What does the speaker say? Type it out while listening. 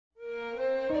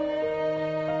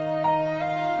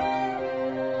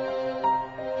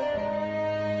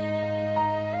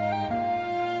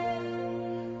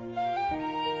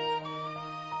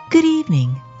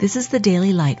This is the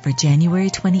Daily Light for January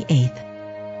 28th.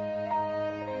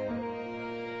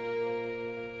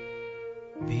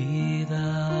 Be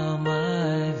thou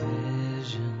my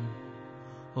vision,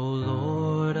 O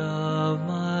Lord of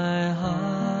my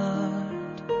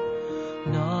heart,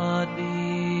 not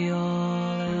be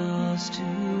all else to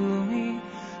me,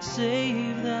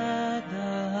 save that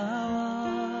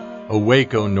thou art.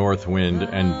 Awake, O north wind,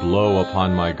 and blow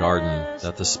upon my garden,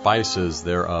 that the spices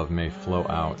thereof may flow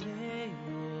out.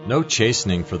 No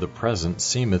chastening for the present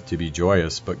seemeth to be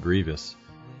joyous, but grievous.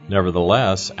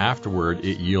 Nevertheless, afterward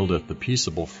it yieldeth the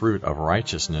peaceable fruit of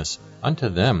righteousness unto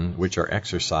them which are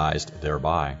exercised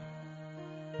thereby.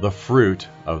 The fruit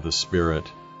of the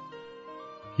Spirit.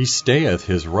 He stayeth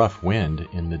his rough wind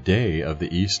in the day of the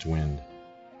east wind.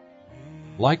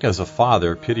 Like as a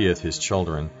father pitieth his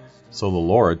children, so the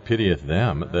Lord pitieth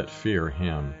them that fear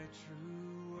him.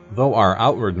 Though our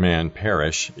outward man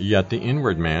perish, yet the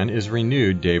inward man is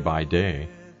renewed day by day.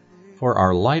 For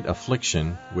our light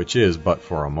affliction, which is but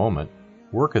for a moment,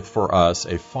 worketh for us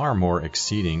a far more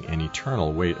exceeding and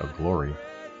eternal weight of glory,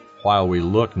 while we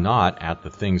look not at the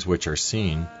things which are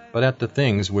seen, but at the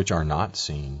things which are not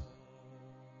seen.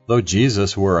 Though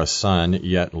Jesus were a son,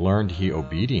 yet learned he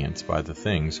obedience by the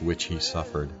things which he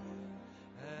suffered.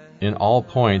 In all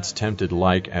points tempted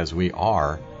like as we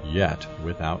are, yet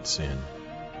without sin.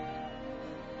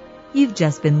 You've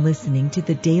just been listening to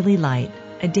The Daily Light,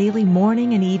 a daily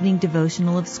morning and evening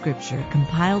devotional of Scripture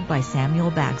compiled by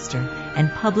Samuel Bagster and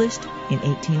published in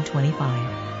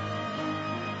 1825.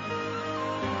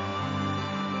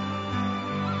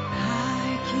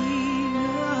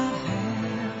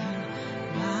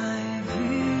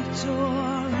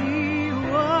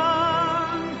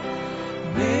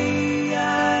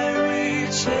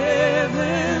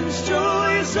 Heaven's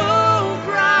joy so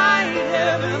bright,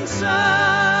 heaven's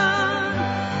sun,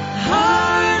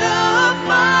 heart of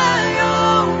my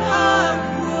own heart,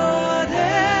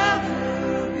 whatever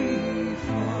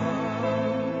befall,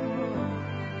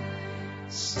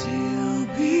 still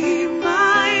be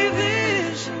my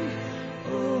vision,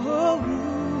 O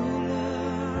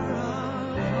ruler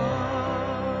of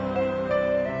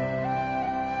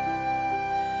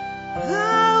all.